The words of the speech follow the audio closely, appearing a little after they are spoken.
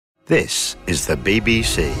This is the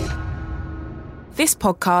BBC. This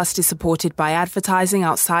podcast is supported by advertising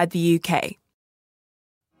outside the UK.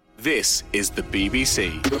 This is the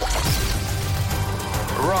BBC.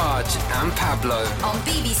 Raj and Pablo on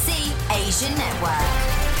BBC Asian Network.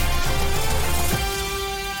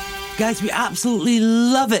 Guys, we absolutely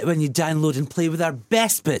love it when you download and play with our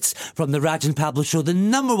best bits from the Raj and Pablo show, the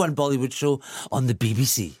 #1 Bollywood show on the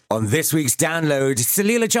BBC. On this week's download,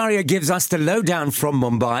 Salil Acharya gives us the lowdown from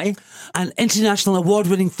Mumbai. And international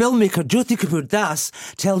award-winning filmmaker Jyoti Kapur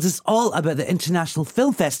tells us all about the International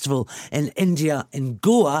Film Festival in India, in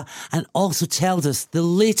Goa, and also tells us the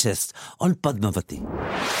latest on Padmavati.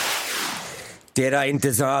 Tera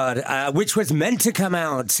Intezar, which was meant to come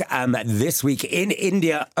out this week in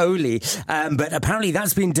India only, but apparently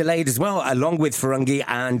that's been delayed as well, along with Firangi,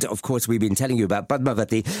 and of course we've been telling you about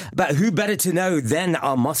Padmavati. But who better to know than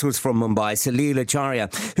our muscles from Mumbai, Salil Acharya,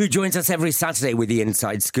 who joins us every Saturday with the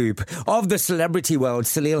inside scoop of the celebrity world.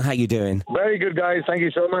 Salil, how you doing? Very good, guys. Thank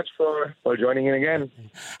you so much for joining in again.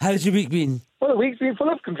 How's your week been? Well, the week's been full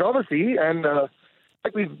of controversy, and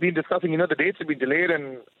like we've been discussing, the dates have been delayed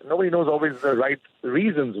and nobody knows always the right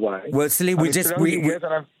reasons why. Well, Salil, we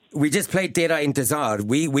just played Tera Intezar.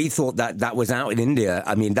 We thought that was out in India.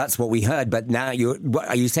 I mean, that's what we heard. But now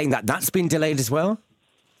are you saying that that's been delayed as well?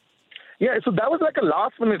 Yeah, so that was like a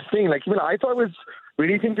last-minute thing. Like, even I thought it was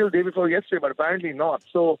releasing till the day before yesterday, but apparently not.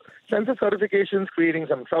 So census certifications creating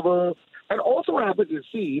some trouble. And also what happens is,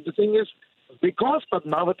 the thing is, because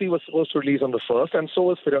Padmavati was supposed to release on the 1st, and so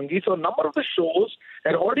was Firangi, so a number of the shows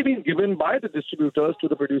had already been given by the distributors to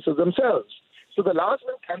the producers themselves. So the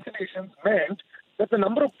last-minute cancellations meant that the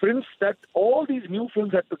number of prints that all these new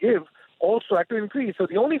films had to give also had to increase. So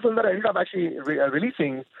the only film that I ended up actually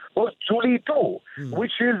releasing was Julie 2,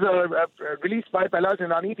 which is released by Pella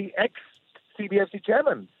Janani, the ex-CBFC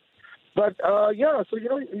chairman. But, so,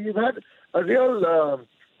 you've had a real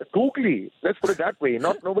googly, let's put it that way,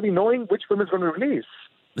 nobody knowing which film is going to release.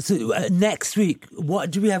 So next week, what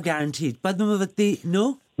do we have guaranteed? Padmavati,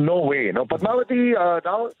 no? No way. No, Padmavati,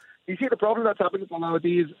 now, you see the problem that's happened with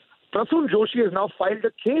Padmavati is Prasoon Joshi has now filed a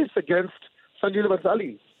case against Sanjay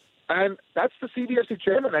Bansali. And that's the CBFC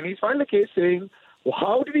chairman. And he's filed a case saying,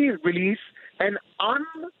 how did he release an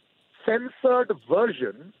uncensored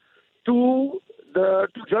version to the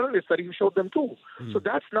two journalists that he showed them to? So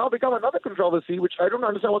that's now become another controversy, which I don't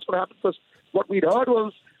understand what's going to happen, because what we'd heard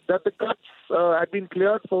was that the cuts had been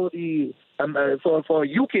cleared for the for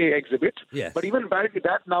UK exhibit, yes. But even apparently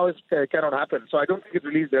that now cannot happen. So I don't think it's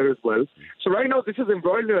released there as well. So right now this is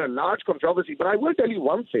embroiled in a large controversy. But I will tell you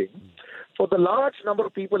one thing: for the large number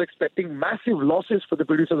of people expecting massive losses for the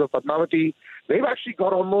producers of Padmavati, they've actually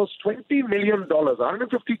got almost $20 million,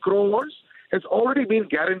 150 crores. Has already been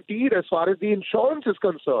guaranteed as far as the insurance is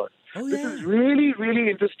concerned. Oh, yeah. This is really, really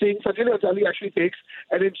interesting. Sanjay Bansali actually takes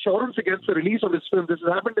an insurance against the release of his film. This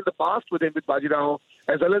has happened in the past with him, with Bajirao,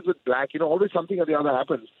 as well as with Black. Always something or the other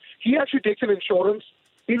happens. He actually takes an insurance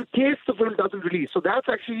in case the film doesn't release. So that's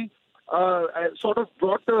actually sort of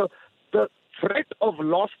brought the threat of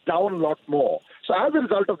loss down a lot more. So as a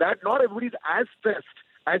result of that, not everybody's as stressed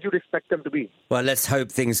as you'd expect them to be. Well, let's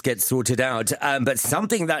hope things get sorted out. But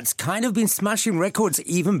something that's kind of been smashing records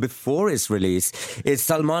even before its release is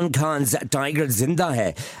Salman Khan's Tiger Zinda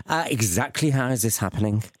Hai. Exactly how is this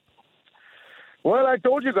happening? Well, I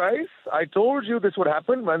told you guys. I told you this would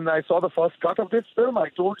happen when I saw the first cut of this film. I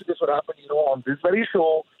told you this would happen, on this very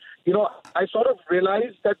show. I sort of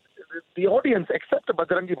realized that the audience, except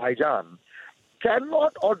Bajrangi Bhaijaan,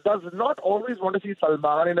 cannot or does not always want to see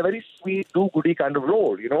Salman in a very sweet, do-goody kind of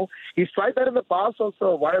role, He's tried that in the past also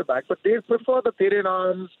a while back, but they prefer the Tere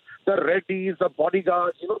Naams, the Reddys, the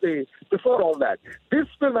bodyguards, they prefer all that. This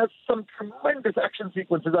film has some tremendous action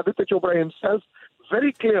sequences. Aditya Chopra himself,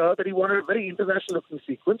 very clear that he wanted a very international-looking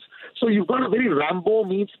sequence. So you've got a very Rambo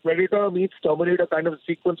meets Predator meets Terminator kind of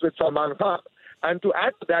sequence with Salman Khan. And to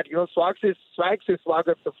add to that, Swag Se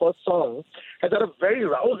Swagat, the first song, has had a very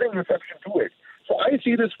rousing reception to it. So I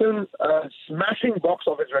see this film smashing box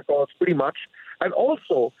office records pretty much. And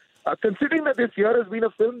also, considering that this year has been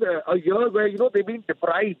a year where, they've been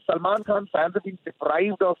deprived, Salman Khan fans have been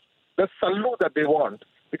deprived of the sallu that they want,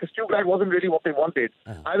 because Tube Ride wasn't really what they wanted.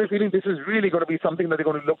 I have a feeling this is really going to be something that they're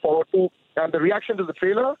going to look forward to. And the reaction to the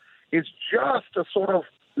trailer is just a sort of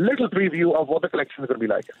little preview of what the collection is going to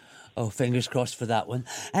be like. Oh, fingers crossed for that one.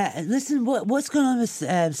 Listen, what's going on with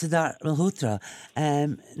Siddharth Malhotra?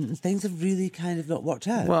 Things have really kind of not worked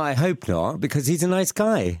out. Well, I hope not, because he's a nice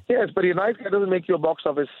guy. Yes, but a nice guy doesn't make you a box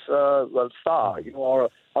office star, or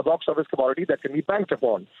a box office commodity that can be banked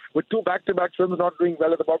upon. With two back-to-back films not doing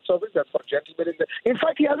well at the box office, that's for gentlemen. In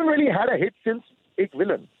fact, he hasn't really had a hit since Ek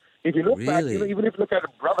Villain. If you look back, Really? even if you look at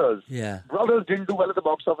Brothers, Brothers didn't do well at the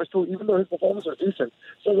box office too, even though his performance was decent.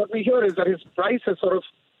 So what we hear is that his price has sort of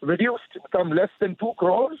reduced to become less than 2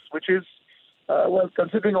 crores, which is,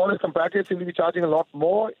 considering all his compatriots seem to be charging a lot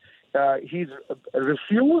more. He's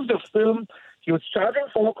refused a film. He was charging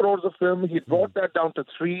 4 crores a film. He brought that down to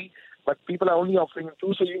 3, but people are only offering him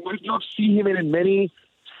 2. So you might not see him in many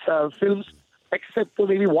films, except for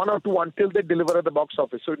maybe 1 or 2 until they deliver at the box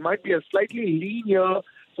office. So it might be a slightly lean year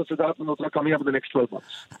for Siddharth Malhotra coming up in the next 12 months.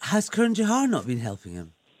 Has Karan Johar not been helping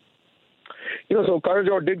him? So Karan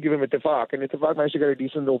Johar did give him Ittifaq, and Ittifaq managed to get a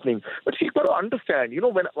decent opening. But you've got to understand,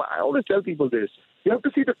 when I always tell people this, you have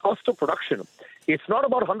to see the cost of production. It's not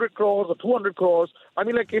about 100 crores or 200 crores. I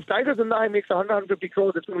mean, like, if Tiger Zinda Hai makes 150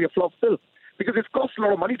 crores, it's going to be a flop film, because it costs a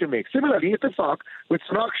lot of money to make. Similarly, Ittifaq, with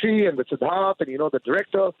Sonakshi and with Siddharth and, the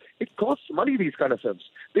director, it costs money, these kind of films.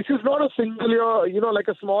 This is not a single year, like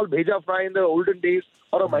a small Bheja Fry in the olden days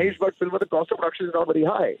or a Mahesh Bhatt film where the cost of production is not very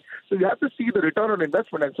high. So you have to see the return on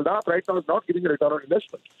investment, and Siddharth right now is not giving a return on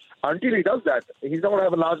investment. Until he does that, he's not going to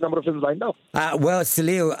have a large number of films lined up. Well,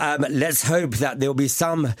 Salil, let's hope that there'll be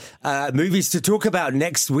some movies to talk about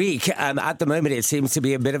next week. At the moment, it seems to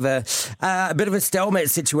be a bit of a stalemate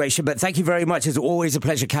situation, but thank you very much. It's always a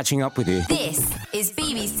pleasure catching up with you. This is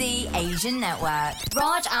BBC Asian Network.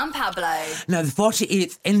 Raj and Pablo. Now, the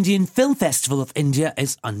 48th Indian Film Festival of India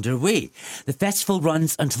is underway. The festival runs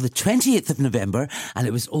until the 28th of November, and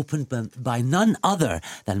it was opened by none other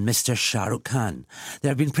than Mr. Shah Rukh Khan. There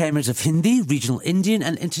have been premieres of Hindi, regional Indian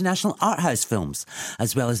and international art house films,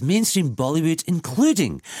 as well as mainstream Bollywood,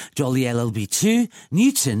 including Jolly LLB 2,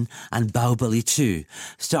 Newton and Bahubali 2.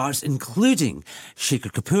 Stars including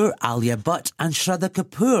Shekhar Kapur, Alia Bhatt and Shraddha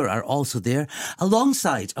Kapoor are also there,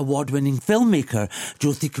 alongside award-winning filmmaker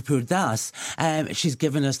Jyoti Kapur Das. She's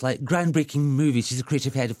given us groundbreaking movies. She's the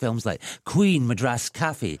creative head of films like Queen, Madras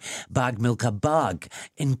Cafe, Bag Milka Bag,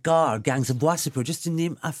 Inkar, Gangs of Wasseypur, just to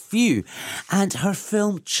name a few. And her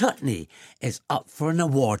film Chutney is up for an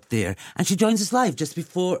award there. And she joins us live just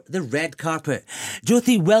before the red carpet.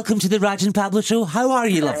 Jyoti, welcome to the Raj and Pablo show. How are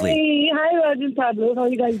you, lovely? Hey, hi Raj and Pablo. How are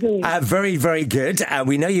you guys doing? Very, very good.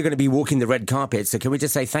 We know you're going to be walking the red carpet, so can we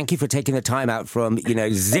just say thank you for taking the time out from,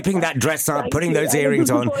 zipping that dress up, putting those earrings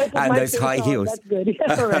on and those high heels. That's good.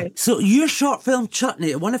 All right. So your short film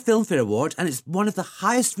Chutney won a Filmfare Award, and it's one of the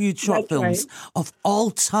highest viewed short films of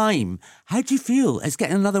all time. How do you feel? It's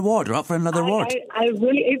getting another award or up for another award? I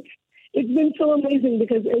really, it's been so amazing,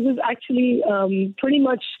 because it was actually pretty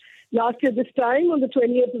much last year this time on the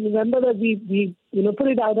 20th of November that we put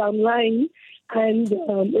it out online, and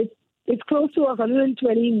it's close to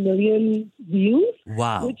 120 million views.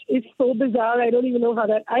 Wow. Which is so bizarre. I don't even know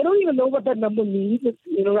what that number means. It's,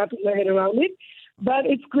 wrapping my head around it. But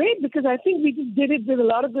it's great, because I think we just did it with a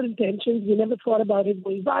lot of good intentions. We never thought about it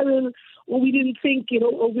going viral, or we didn't think,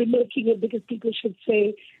 we're making it because people should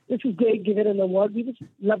say, this is great, give it an award. We just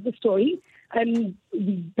love the story, and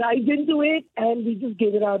we dived into it, and we just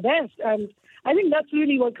gave it our best. And I think that's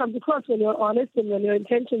really what comes across when you're honest and when your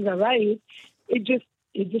intentions are right. It just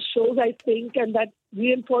shows, I think, and that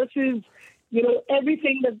reinforces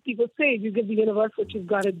everything that people say. You give the universe what you've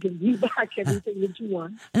got, it gives you back everything that you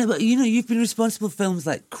want. But you've been responsible for films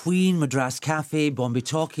like Queen, Madras Cafe, Bombay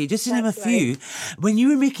Talkie, just to name a few. When you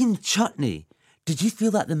were making Chutney, did you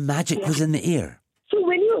feel that the magic was in the air? So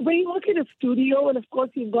when you work in a studio, and of course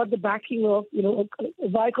you've got the backing of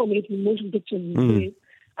Viacom making motion pictures these days,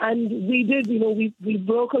 and we did, we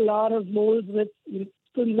broke a lot of molds with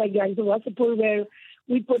films like Gangs of Wasseypur, where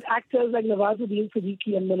we put actors like Nawazuddin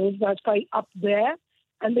Siddiqui and Manoj Bajpayee up there,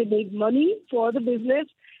 and they made money for the business.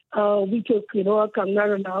 We took, a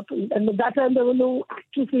Kangna Ranaut, and at that time there were no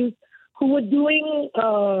actresses who were doing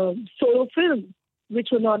solo films, which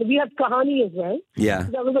were not. We had Kahani as well. Yeah.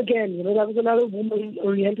 So that was again, that was another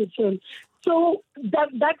woman-oriented film. So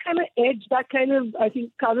that kind of edge, that kind of, I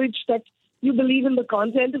think, courage that you believe in the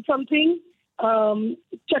content of something.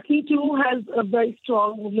 Chutney too has a very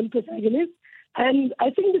strong woman protagonist. And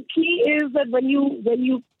I think the key is that when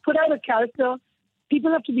you put out a character, people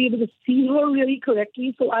have to be able to see her really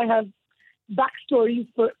correctly. So I have backstories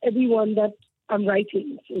for everyone that I'm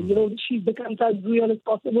writing. So, she becomes as real as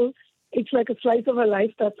possible. It's like a slice of her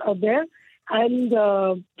life that's out there. And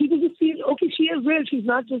people just feel, okay, she is real. She's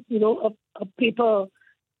not just, a paper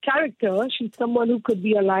character. She's someone who could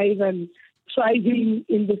be alive and thriving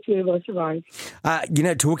in this universe of ours.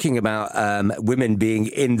 Talking about women being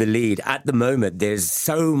in the lead, at the moment there's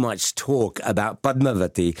so much talk about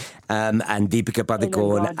Padmavati and Deepika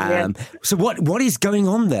Padukone. Yes. So what is going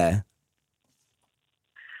on there?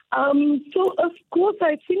 So, of course,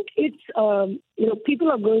 I think it's,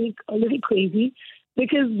 people are going a little crazy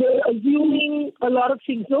because they're assuming a lot of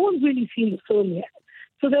things. No one's really seen the film yet.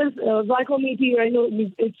 So there's Zycometi, I know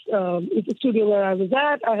it's a studio where I was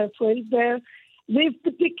at. I have friends there. They've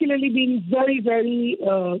particularly been very, very,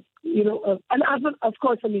 and of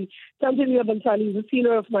course, Tanzania Bansali is a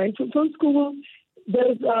senior of mine from film school.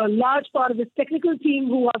 There's a large part of his technical team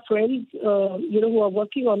who are friends, who are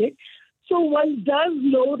working on it. So one does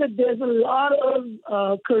know that there's a lot of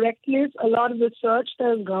correctness, a lot of research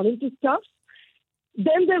that has gone into stuff.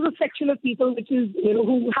 Then there's a section of people which is,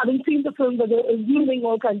 who haven't seen the film, but they're assuming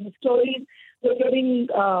all kinds of stories. They're getting,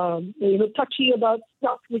 touchy about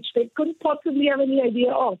stuff which they couldn't possibly have any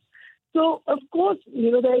idea of. So, of course,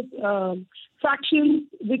 there's factions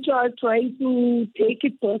which are trying to take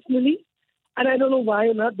it personally. And I don't know why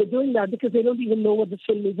or not they're doing that, because they don't even know what the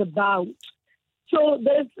film is about. So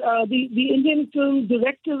there's the Indian Film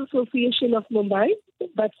Directors Association of Mumbai.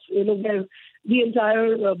 That's, where the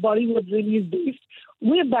entire Bollywood really is based.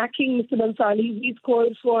 We're backing Mr. Bansali. He's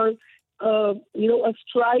called for, a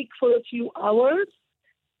strike for a few hours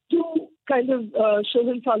to kind of show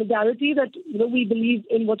him solidarity that, we believe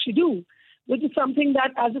in what you do, which is something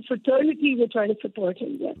that as a fraternity we're trying to support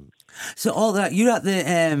him with. So all that, you're at the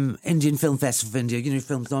Indian Film Festival of India, your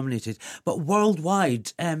film's nominated, but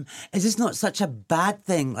worldwide, is this not such a bad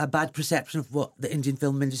thing, a bad perception of what the Indian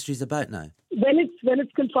film industry is about now? When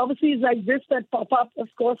it's controversies like this that pop up, of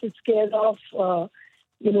course it scares off,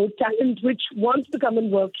 talent which wants to come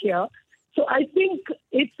and work here. So I think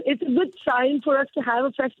it's a good sign for us to have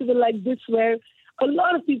a festival like this where a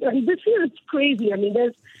lot of people, and this year it's crazy.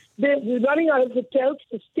 We're running out of hotels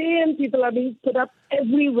to stay in. People are being put up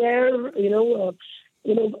everywhere, a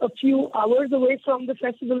few hours away from the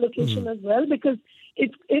festival location as well, because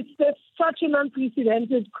there's such an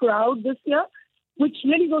unprecedented crowd this year, which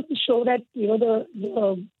really goes to show that, the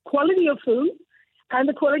quality of film and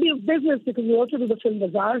the quality of business, because we also do the Film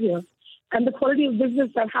Bazaar here, and the quality of business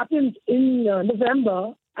that happens in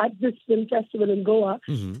November at this film festival in Goa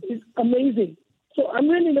is amazing. So I'm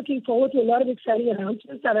really looking forward to a lot of exciting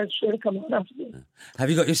announcements that are sure to come out after this. Have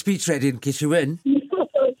you got your speech ready in case you win? No,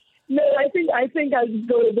 I think I'll just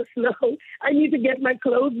go with the flow. I need to get my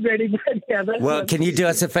clothes ready. Well, can you do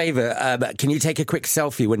us a favour? Can you take a quick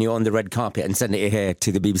selfie when you're on the red carpet and send it here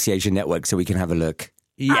to the BBC Asian Network so we can have a look?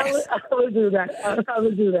 Yes. I will do that. I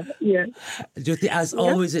will do that, yeah. Jyoti, as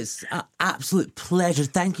always, it's an absolute pleasure.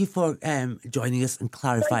 Thank you for joining us and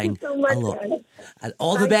clarifying so much, a lot. guys. And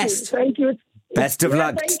all the best. Thank you. Best of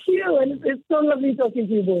luck. Thank you. And it's so lovely talking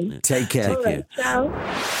to you both. Take care. All right, ciao.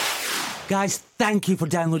 Guys, thank you for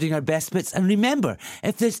downloading our best bits. And remember,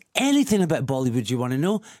 if there's anything about Bollywood you want to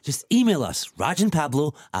know, just email us,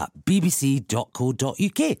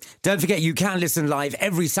 rajanpablo@bbc.co.uk. Don't forget, you can listen live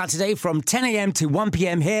every Saturday from 10 a.m. to 1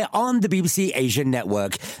 p.m. here on the BBC Asian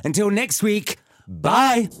Network. Until next week,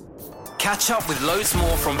 bye. Catch up with loads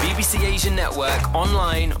more from BBC Asian Network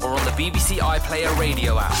online or on the BBC iPlayer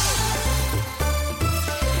radio app.